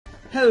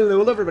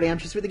Hello everybody, I'm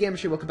just with the Gamer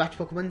Show. Welcome back to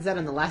Pokemon Zeta.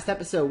 In the last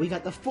episode, we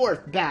got the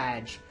 4th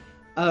badge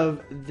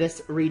of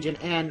this region,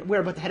 and we're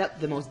about to head up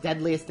the most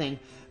deadliest thing.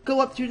 Go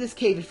up through this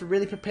cave if you're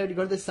really prepared to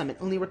go to the summit.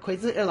 Only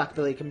Rayquaza's airlock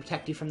ability can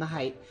protect you from the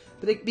height.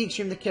 But be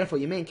extremely careful.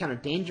 You may encounter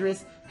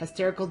dangerous,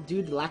 hysterical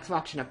dude with lacks of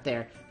oxygen up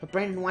there. But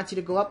Brandon wants you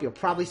to go up. You'll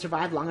probably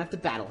survive long enough to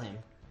battle him.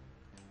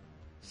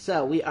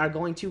 So, we are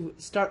going to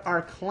start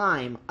our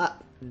climb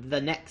up the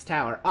next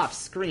tower off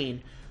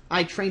screen.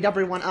 I trained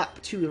everyone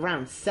up to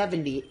around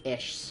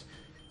 70-ish.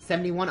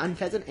 71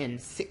 Unfezant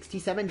and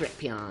 67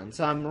 Drapion.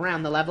 So I'm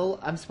around the level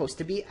I'm supposed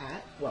to be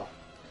at. Well,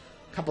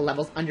 a couple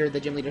levels under the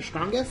Gym Leader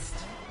Strongest.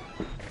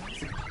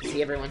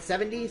 See, everyone's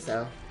 70,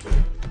 so...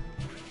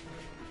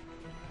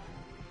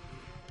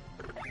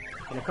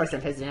 And of course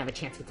Unfezant didn't have a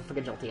chance to get the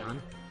friggin' Jolty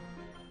on.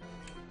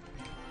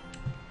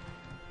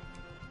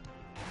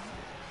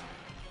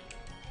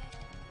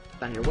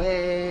 Thunder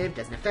Wave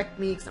doesn't affect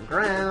me because I'm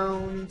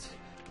ground.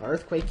 Or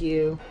Earthquake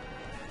you.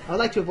 I would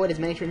like to avoid as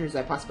many trainers as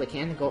I possibly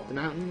can to go up the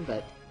mountain,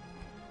 but...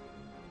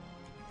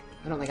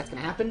 I don't think that's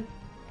going to happen.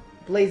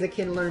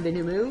 Blaziken learned a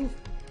new move.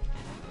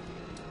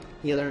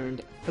 He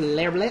learned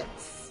Flare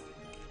Blitz.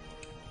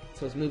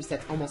 So his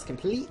moveset's almost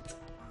complete.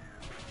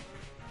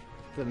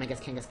 For Megas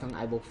Kangaskung,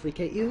 I will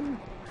Freakate you.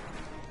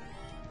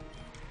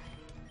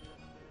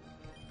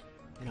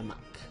 And a Muck.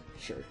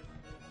 Sure.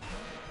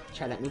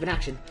 Try that move in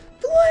action.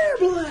 Flare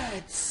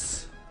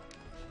Blitz!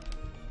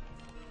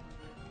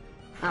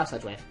 Ow,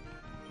 Sludge Wave.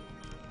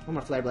 One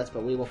more Flare Blitz,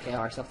 but we will KO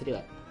ourselves to do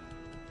it.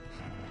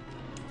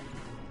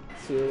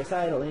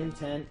 Suicidal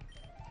Intent.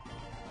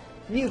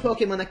 New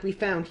Pokemon that we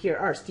found here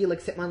are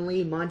Steelix,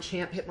 Hitmonlee,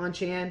 Machamp,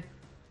 Hitmonchan,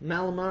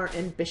 Malamar,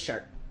 and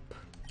Bisharp.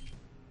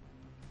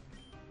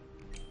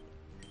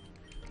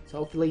 So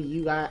hopefully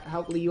you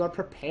are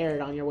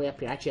prepared on your way up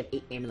here. I actually have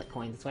 8 amulet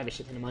coins, that's why I have a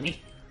shit ton of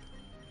money.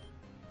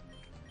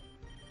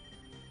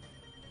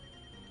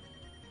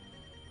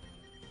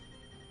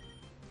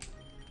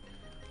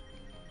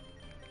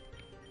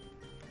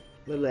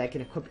 Literally, I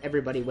can equip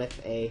everybody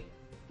with a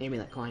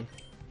amulet coin.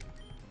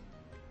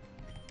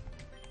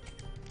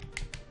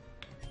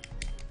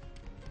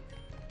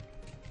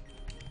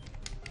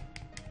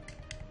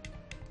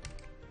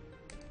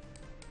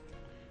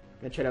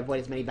 I'm gonna try to avoid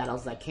as many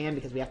battles as I can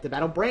because we have to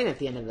battle Brain at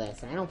the end of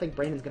this. And I don't think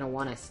Brandon's gonna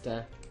want us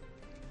to...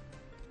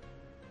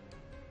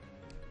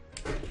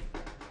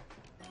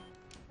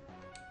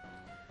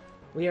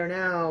 We are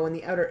now in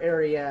the outer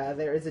area.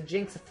 There is a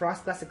Jinx, a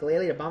Frostlass, a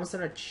Glalie, a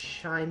Bombastone, a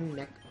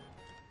Chimecho?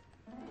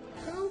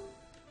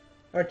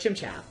 Or a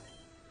Chimchap.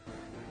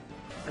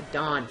 A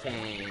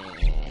Donphan.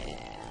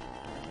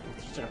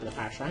 Shut up with the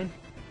Fire Shrine.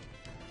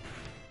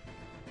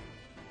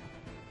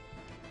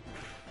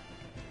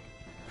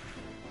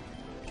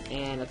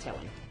 And a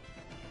Tailwind.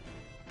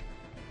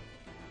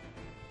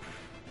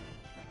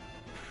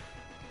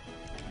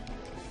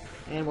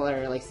 And we'll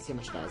at least see how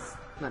much it does.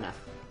 Not enough.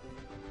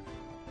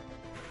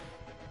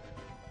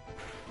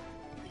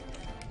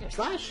 Air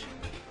Slash.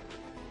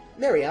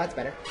 There we go, that's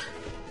better.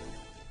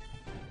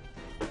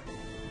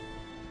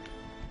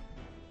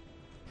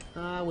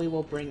 We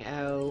will bring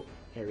out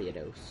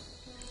Ariados.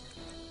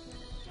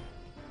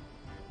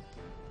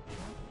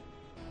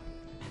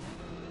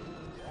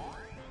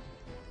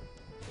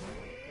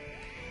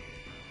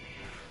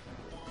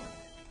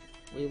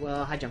 We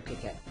will high jump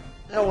kick it.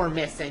 Oh, we're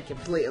missing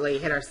completely.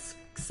 Hit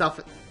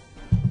ourself.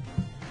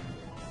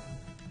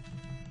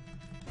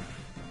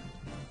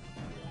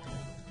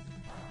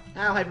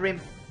 Ow, Hyper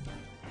Beam.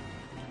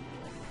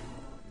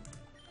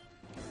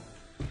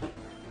 Well,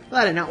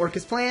 that did not work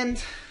as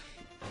planned.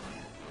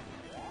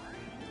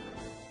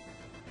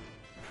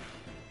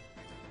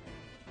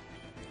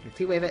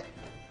 Two-wave it.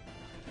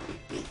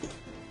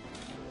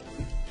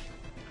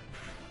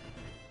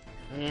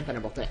 And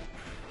Thunderbolt it.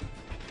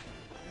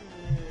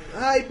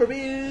 Hyper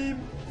Beam!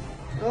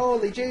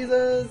 Holy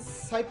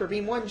Jesus! Hyper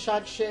Beam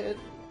one-shot shit.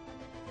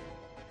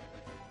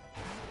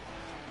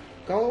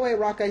 Go away,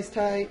 Rock Ice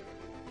type.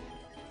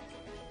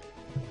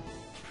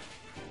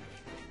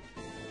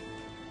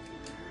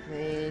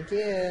 Thank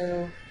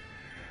you.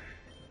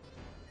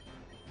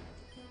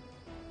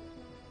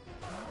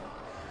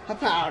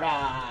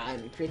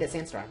 Hapowder! Create a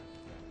Sandstorm.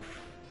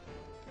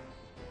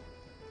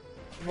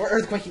 We're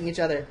earthquaking each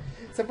other.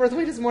 Except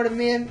Earthquake does more to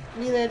me than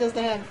it does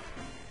to him.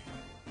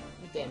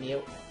 Damn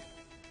you.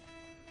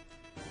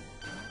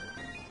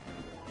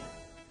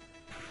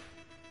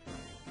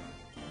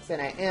 Said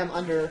I am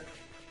under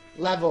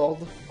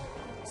leveled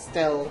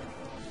still.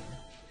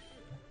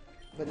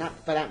 But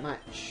not by that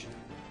much.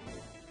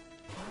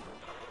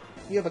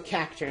 You have a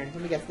Cacturn.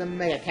 Let me guess, the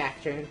Mega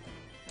Cacturn.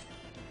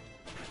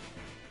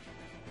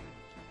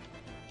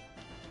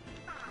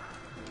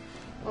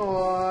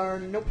 Or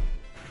nope.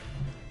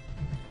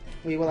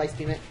 We will Ice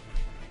Beam it.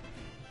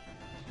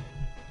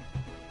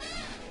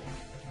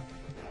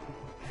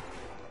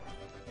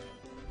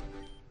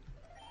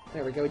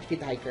 There we go, defeat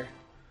the Hiker.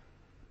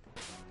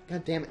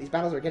 God damn it, these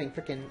battles are getting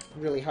freaking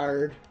really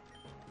hard.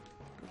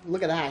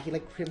 Look at that, he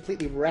like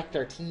completely wrecked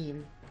our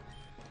team.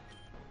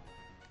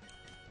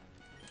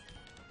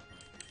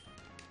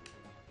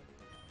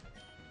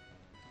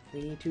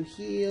 We need to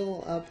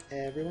heal up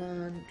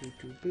everyone. Doo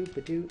doo boop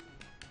a doo.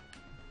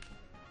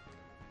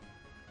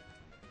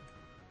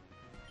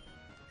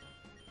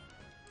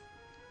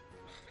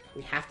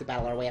 We have to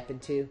battle our way up in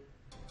two.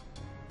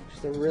 Which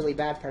is the really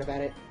bad part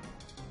about it.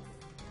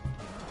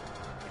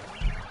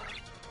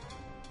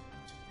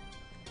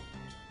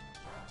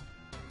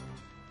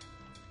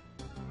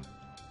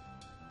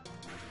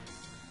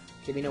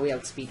 Okay, we know we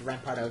outspeed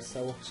Rampardos,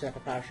 so we'll set up a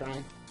Power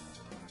Shrine.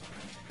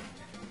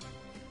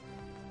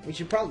 We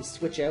should probably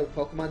switch out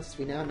Pokemon since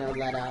we now know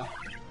that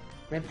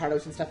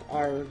Rampardos and stuff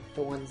are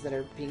the ones that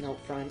are being out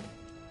front.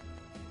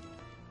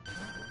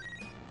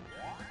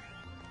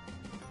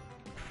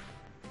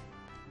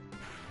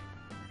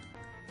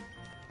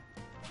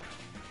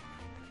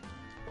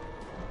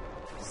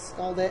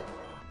 Scald it.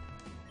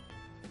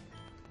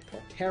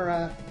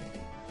 Torterra.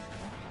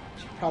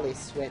 Should probably have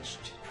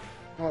switched.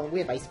 Oh, we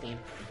have Ice Beam.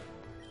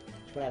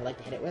 That's what I'd like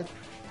to hit it with.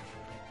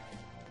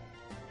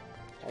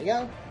 There we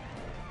go.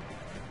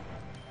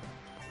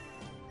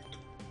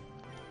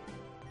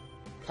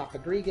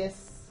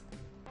 Cofagrigus.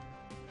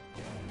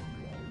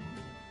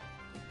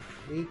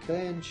 We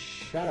can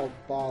Shadow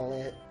Ball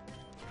it.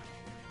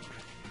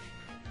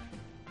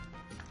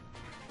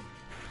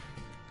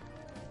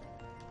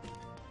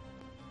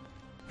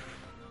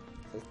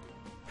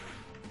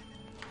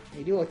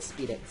 We do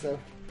outspeed it, so.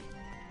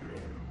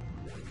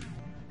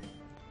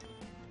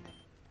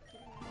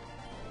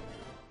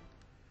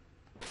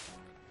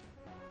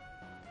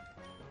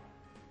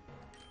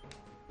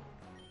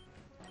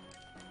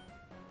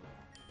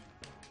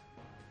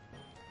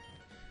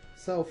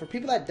 So, for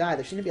people that die,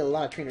 there shouldn't be a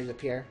lot of trainers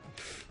up here.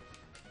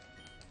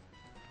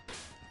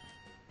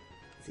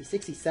 See,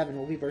 67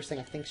 will be bursting,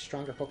 I think,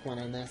 stronger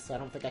Pokemon in this, so I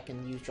don't think I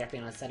can use directly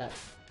on a setup.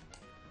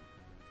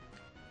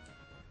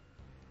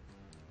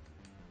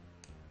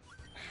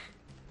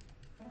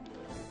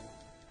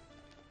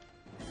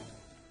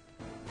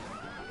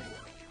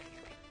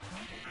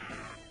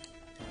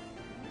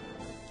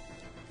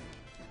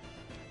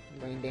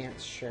 Rain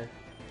Dance, sure.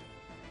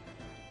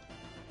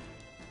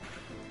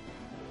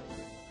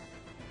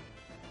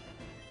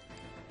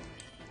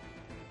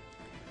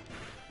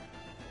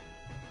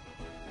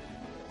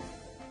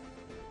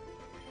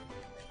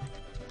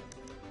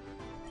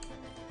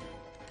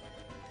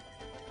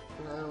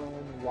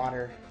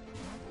 Water.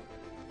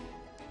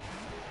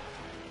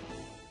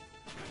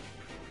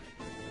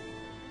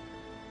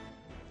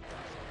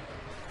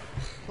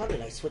 Why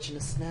did I switch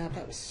into Snap?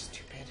 That was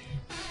stupid.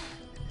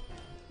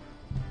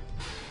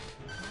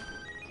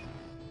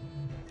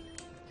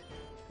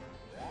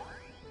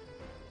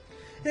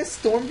 And a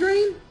Storm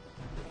Drain?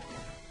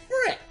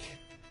 Frick!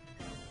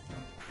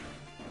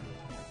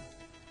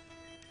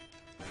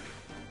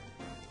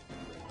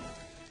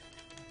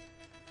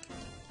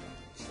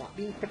 Stop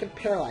being frickin'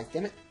 paralyzed,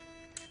 damn it.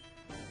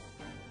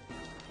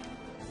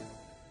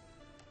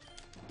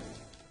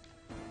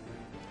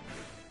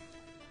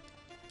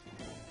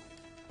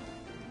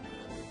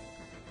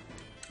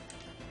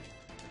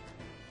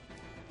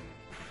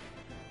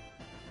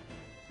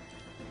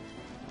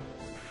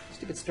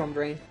 Stupid Storm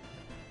Drain.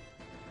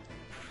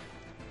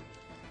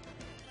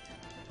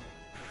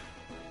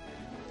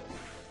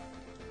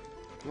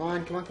 Come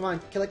on, come on, come on.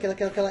 Kill it, kill it,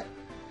 kill it, kill it.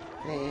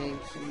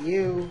 Thank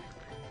you.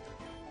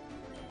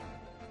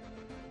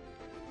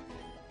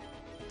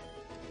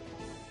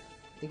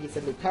 I think he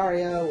said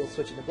Lucario. We'll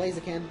switch into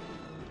Blaziken.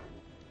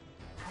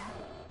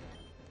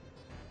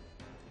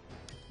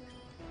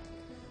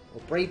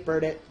 We'll Brave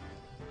Bird it.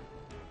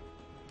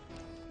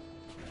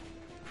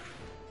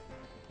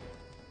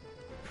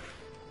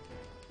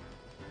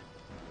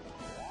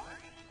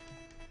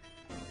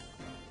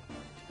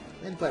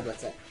 And Blood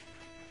Blitz it.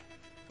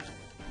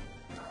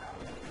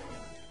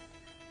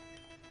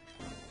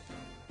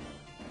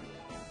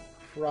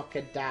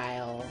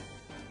 Crocodile.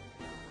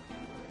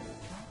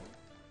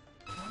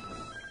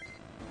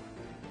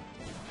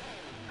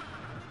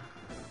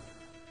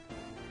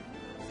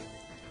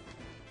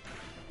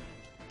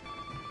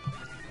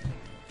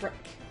 Frick.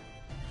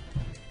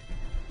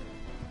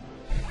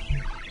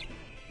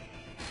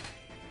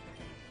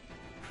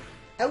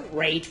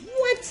 Outrage?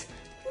 What?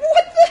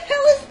 What the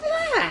hell is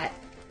that?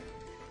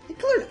 They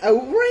colored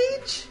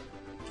Outrage?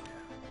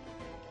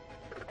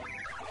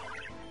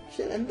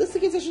 Shit, and this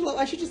against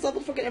I should just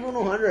level fucking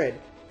everyone 100.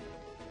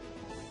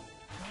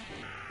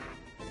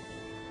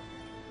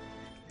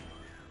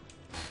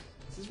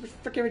 This is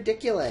freaking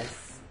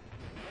ridiculous.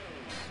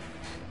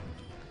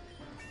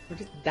 We're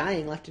just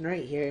dying left and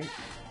right here.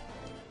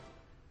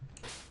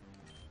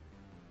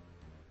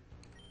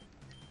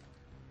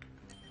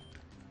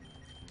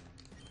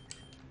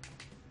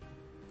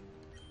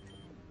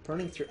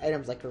 Burning through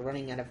items like we're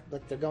running out of,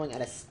 like they're going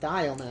out of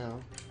style now.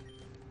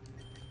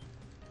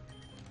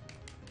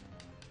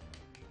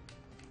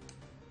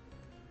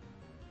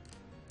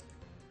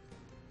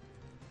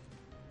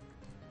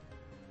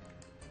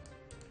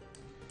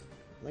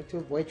 I like to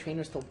avoid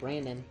trainers till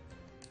Brandon.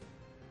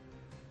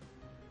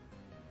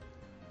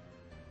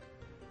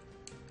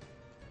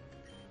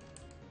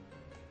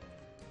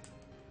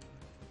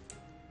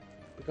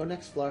 We go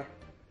next floor.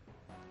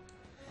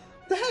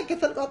 heck? I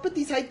thought up at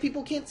these heights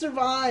people can't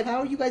survive. How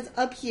are you guys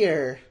up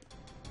here?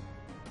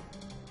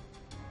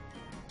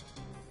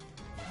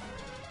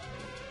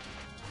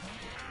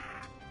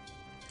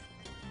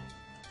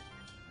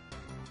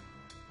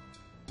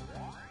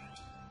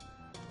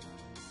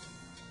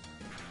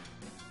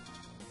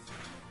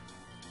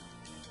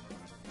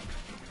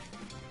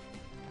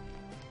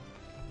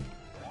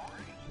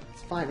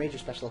 It's fine, raise your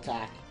special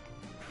attack.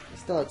 I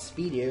still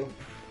outspeed you.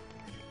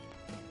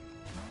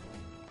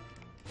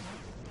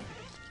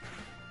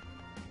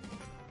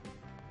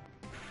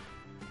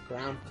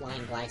 Ground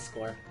flying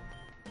Gliscor.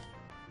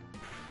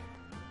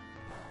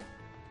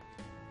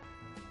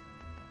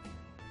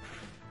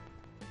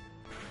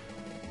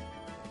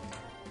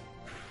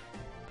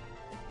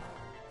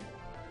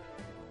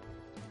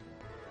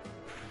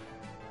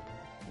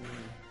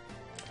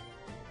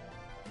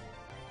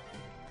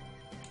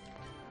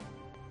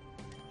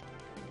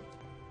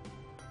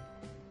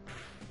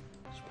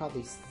 Should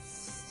probably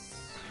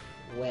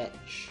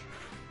switch.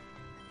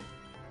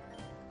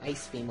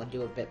 Ice Beam would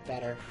do a bit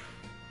better.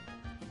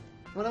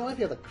 Well, I want to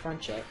be able to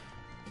crunch it.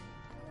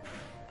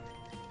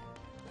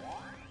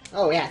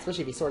 Oh yeah,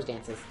 especially if he Swords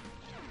Dances.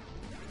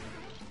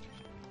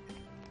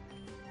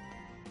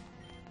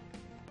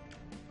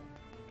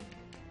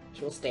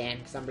 She'll stand,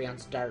 because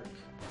Umbreon's dark.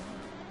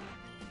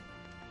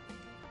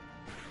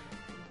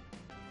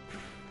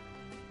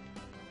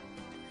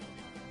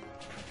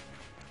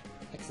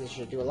 X's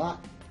should do a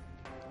lot.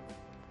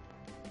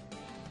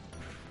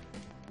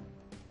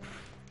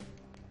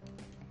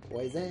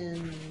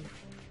 Poison.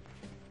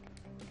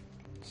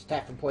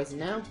 Attack from poison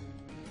now,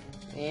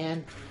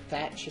 and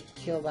that should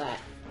kill that.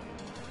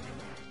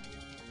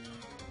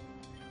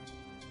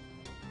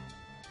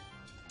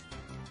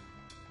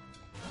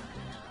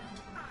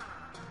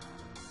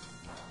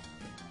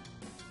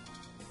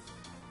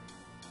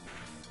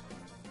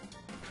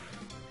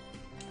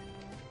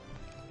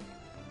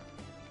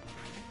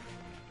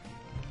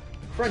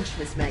 Crunch,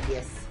 Miss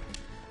Magius.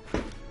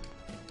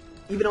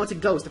 Even though it's a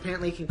ghost,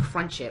 apparently you can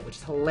crunch it, which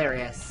is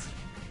hilarious.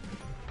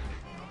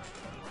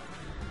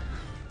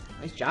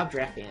 Nice job,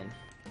 Drapion.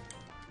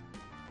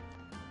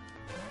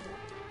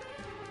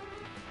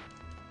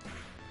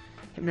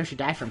 Hypno should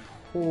die from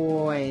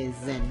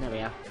poison. There we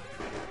go.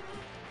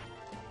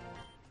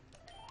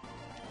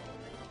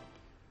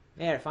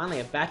 There,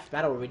 finally a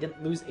battle where we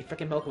didn't lose a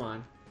frickin'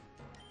 Pokemon.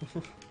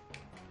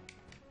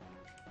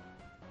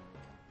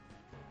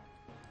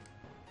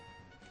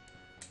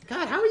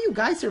 God, how are you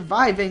guys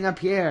surviving up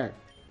here?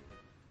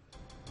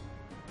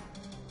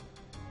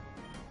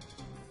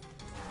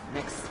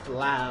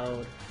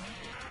 Explode.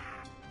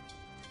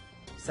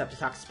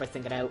 Septotoxis by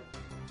Think It Out.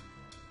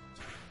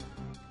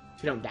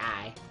 If you don't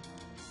die.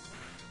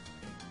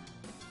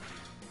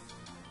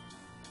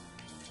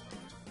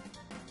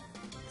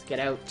 Let's get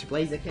out to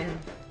Blaziken.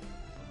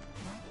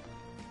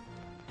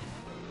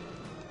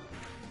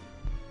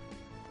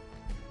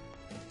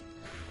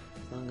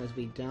 As long as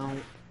we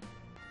don't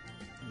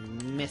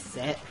miss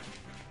it.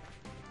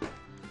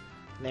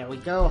 There we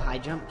go. High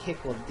jump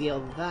kick will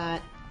deal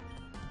that.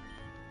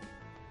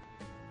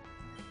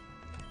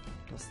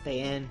 We'll stay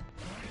in.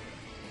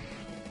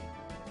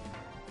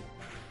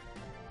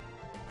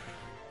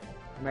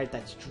 Right,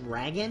 that's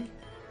Dragon?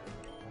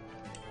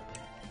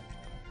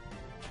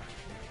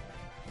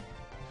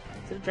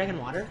 Is it a Dragon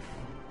Water?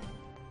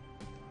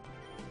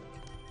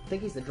 I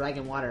think he's the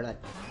Dragon Water that...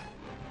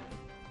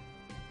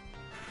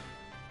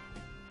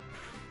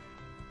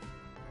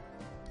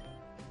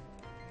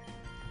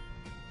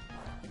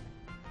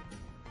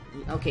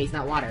 Okay, he's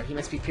not water. He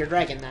must be pure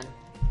Dragon then.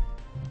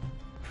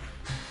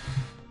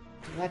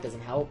 That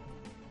doesn't help.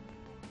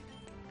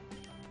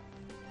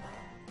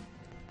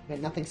 Got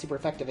nothing super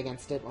effective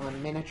against it on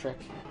Manectric.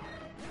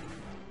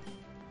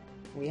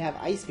 We have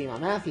Ice Beam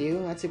on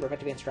Matthew. That's super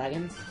effective against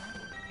dragons.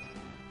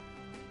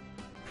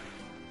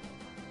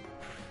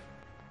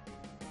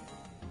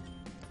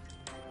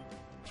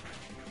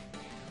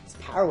 It's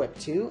Power Whip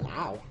too.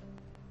 Ow.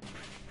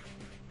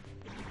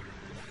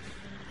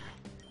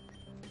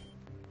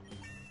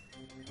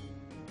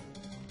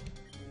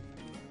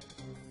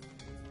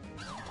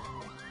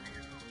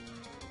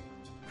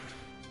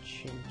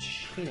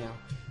 Chinchino.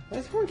 Why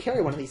does everyone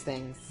carry one of these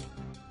things?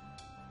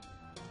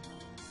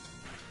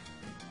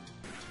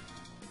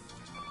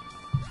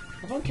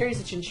 Everyone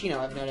carries a Chinchino,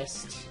 I've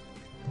noticed.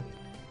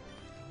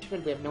 Too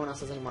bad we have no one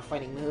else has any more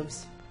fighting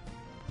moves.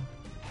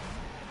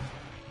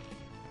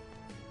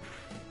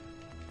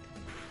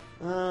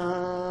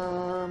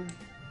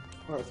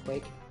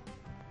 Earthquake.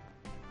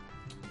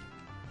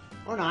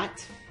 Or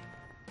not.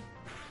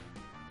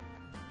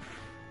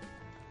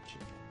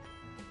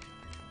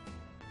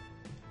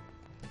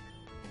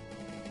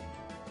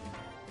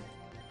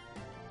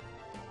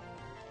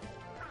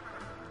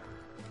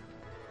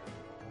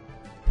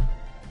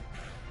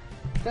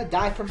 Gonna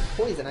die from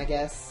poison, I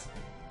guess.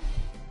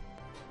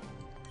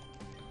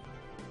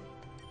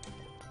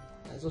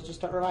 Might as well just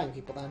start reviving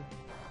people then.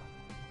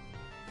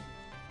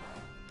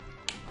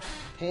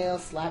 Pale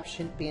Slap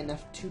shouldn't be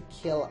enough to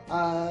kill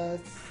us.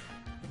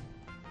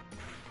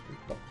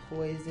 The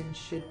poison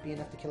should be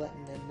enough to kill it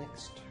in the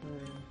next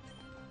turn.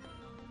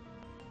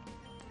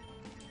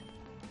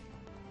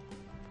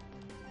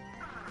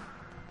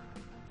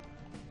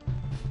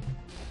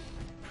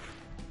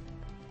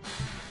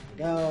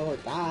 Go,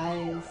 it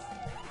dies.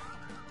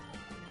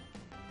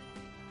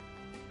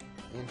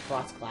 And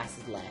Frost Glass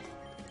is left.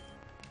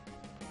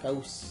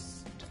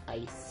 Ghost,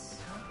 Ice.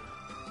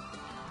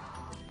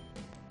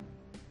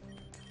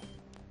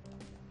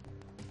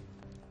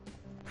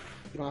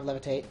 You don't have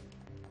Levitate.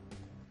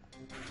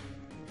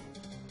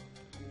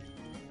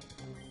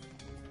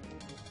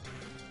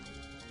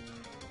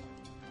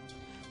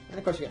 And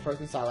of course you get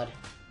Frozen Solid.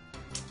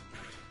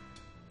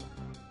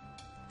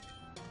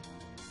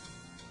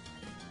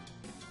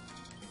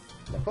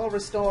 The full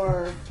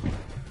restore.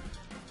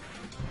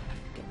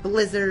 Get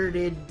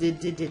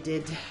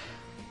blizzarded.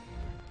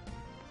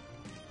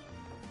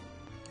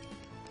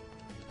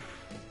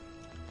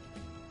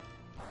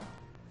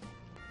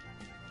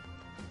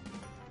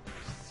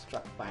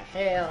 Struck by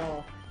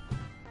hail.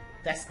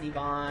 Destiny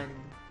Bond.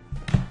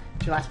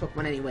 It's your last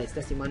Pokemon anyways.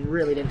 Destiny Bond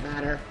really didn't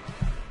matter.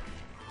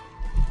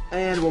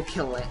 And we'll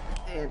kill it.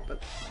 And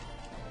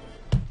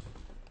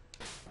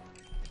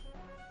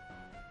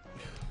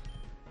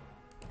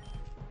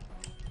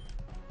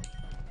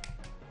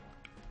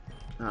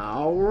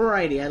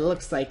alrighty, it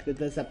looks like that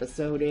this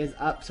episode is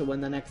up, so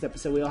in the next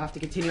episode we'll have to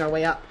continue our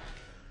way up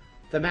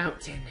the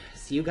mountain.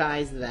 See you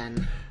guys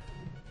then.